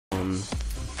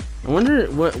I wonder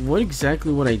what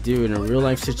exactly would I do in a real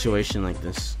life situation like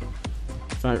this.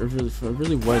 If I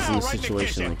really was in a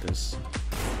situation like this.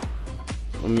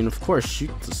 I mean, of course,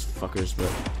 shoot those fuckers,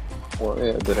 but. Well,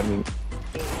 yeah, but I mean,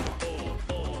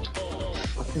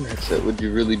 fucking headset. Would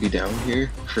you really be down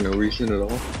here for no reason at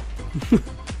all?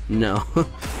 No,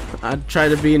 I'd try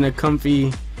to be in a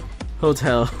comfy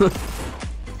hotel.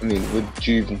 I mean, would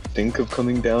you even think of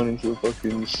coming down into the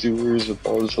fucking sewers with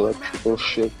all this electrical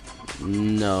shit?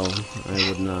 No, I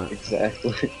would not.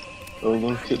 Exactly. Oh,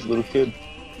 little kid.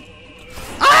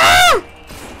 Ah!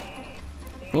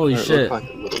 Holy right, shit! Like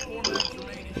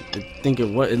I think it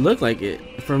looked like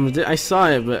it from I saw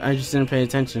it, but I just didn't pay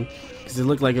attention because it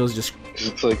looked like it was just.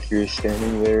 It's like you're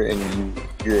standing there and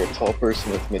you're a tall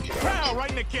person with midget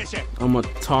arms. I'm a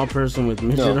tall person with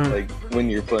midget arms? No, like when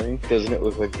you're playing, doesn't it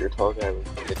look like you're a tall guy with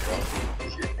midget arms?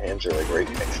 Because your hands are like right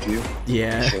next to you.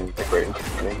 Yeah. And, like, right in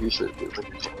front of you, so it looks like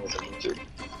you're tall as a midget.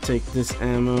 Take this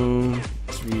ammo.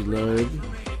 Let's reload.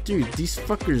 Dude, these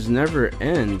fuckers never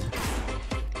end.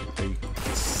 Are you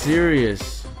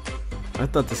serious? I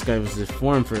thought this guy was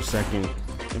deformed for a second.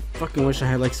 I fucking wish I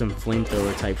had like some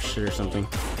flamethrower type shit or something.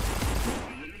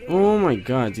 Oh my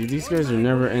god, dude, these guys are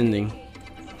never ending.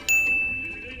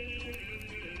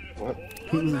 What?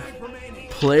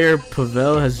 Player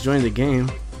Pavel has joined the game.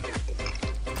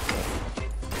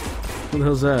 Who the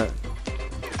hell's that?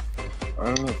 I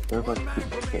don't know, they're like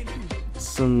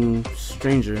some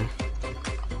stranger.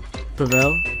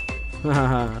 Pavel?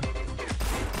 Haha.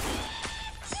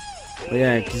 Oh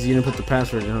yeah, because you didn't put the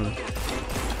password in, huh?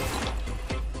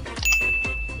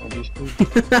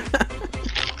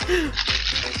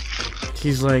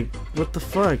 He's like, what the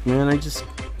fuck, man? I just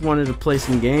wanted to play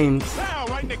some games.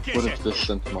 What if this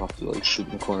sent him off to like sit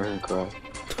in the corner and cry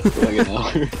for like an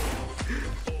hour?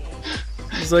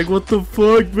 He's like, what the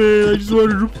fuck, man? I just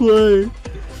wanted to play.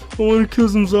 I want to kill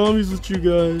some zombies with you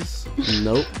guys.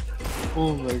 Nope.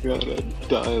 Oh my god, I'd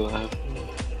die laughing.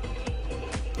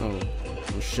 Oh,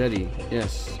 machete.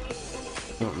 Yes.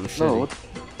 Not machete. No, what?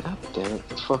 God damn it,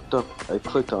 it's fucked up. I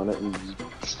clicked on it and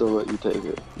still let you take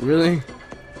it. Really?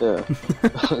 Yeah.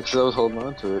 Because I was holding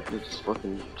on to it, it just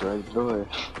fucking dragged it away.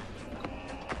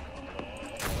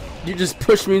 You just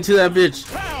pushed me into that bitch.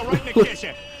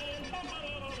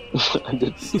 I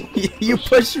did. You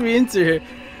pushed me into her.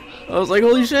 I was like,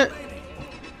 holy shit.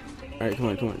 Alright, come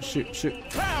on, shoot.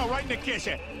 Right in the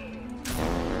kitchen.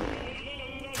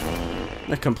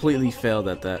 I completely failed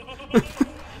at that.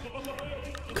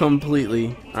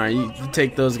 Completely. Alright, you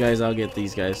take those guys, I'll get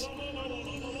these guys.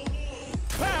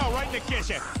 Right in the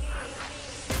kitchen.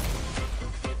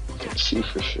 Can't see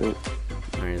for shit.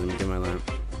 Alright, let me get my lamp.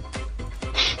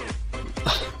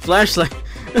 Flashlight!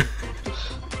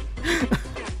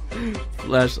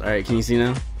 Alright, can you see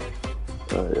now?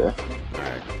 Oh yeah.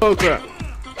 Alright. Oh crap!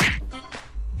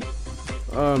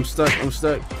 Oh, I'm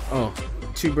stuck. Oh,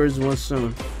 two birds with one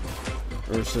stone.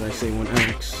 Or should I say one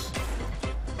axe?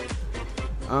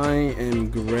 I am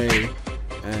gray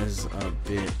as a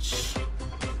bitch.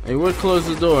 I would close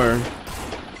the door.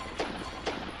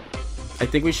 I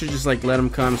think we should just like let him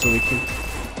come so we can.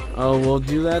 Oh, we'll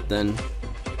do that then.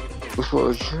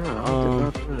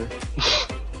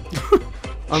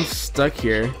 I'm stuck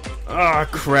here. Ah,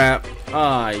 crap.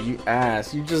 Ah, you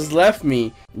ass. You just left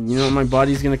me. You know, my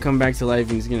body's gonna come back to life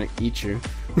and he's gonna eat you.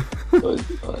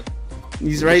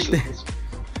 He's right there.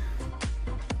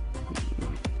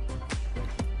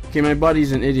 Okay, my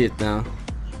body's an idiot now.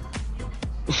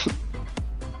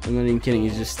 I'm not even kidding,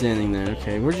 he's just standing there.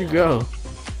 Okay, where'd you go?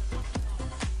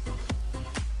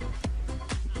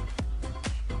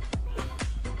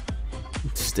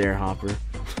 Stair hopper.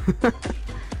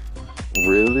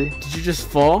 Really? Did you just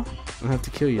fall? I'll have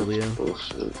to kill you, Leo.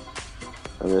 Bullshit.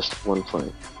 I missed one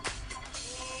plank.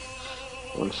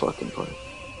 One fucking plank.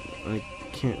 I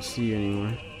can't see you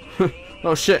anymore.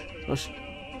 Oh shit! Oh shit!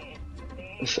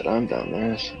 I said I'm down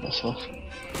there. I see myself.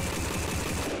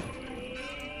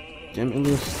 Damn it,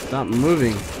 Leo! Stop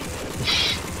moving!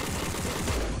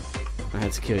 I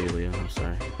had to kill you, Leo. I'm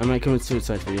sorry. I might commit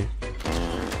suicide for you.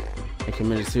 I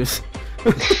committed suicide.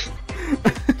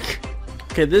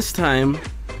 Okay, this time,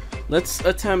 let's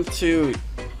attempt to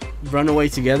run away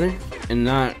together and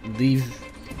not leave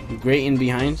Grayton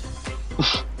behind.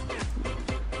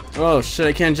 Oh shit,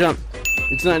 I can't jump.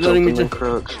 It's not letting me jump.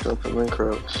 Jumping in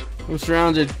crooks. I'm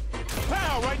surrounded.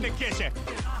 Right in the kitchen.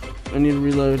 I need to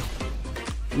reload.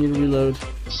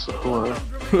 So,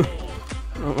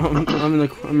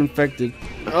 I'm infected.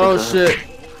 Oh shit.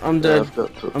 I'm dead.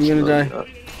 I'm gonna die.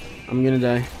 I'm gonna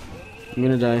die.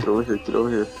 Get over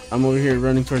here. I'm over here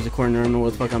running towards the corner. I don't know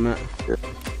what the fuck I'm at. Yeah.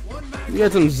 We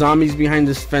got some zombies behind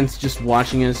this fence just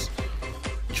watching us,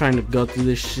 trying to go through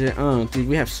this shit. Oh, dude,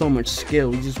 we have so much skill.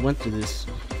 We just went through this.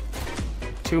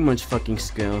 Too much fucking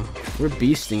skill. We're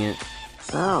beasting it.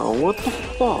 Ow, what the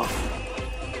fuck?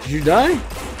 Did you die?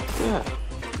 Yeah.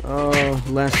 Oh,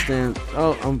 last stand.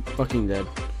 Oh, I'm fucking dead.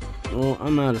 Oh,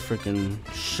 I'm out of freaking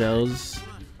shells.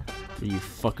 For you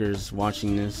fuckers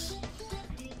watching this,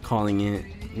 calling it,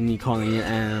 me calling it,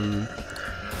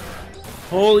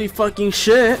 holy fucking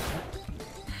shit!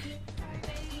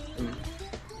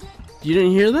 You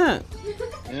didn't hear that?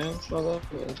 Yeah, it's not that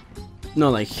bad.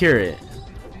 No, like hear it.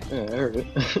 Yeah, I heard it.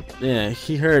 Yeah,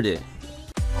 he heard it.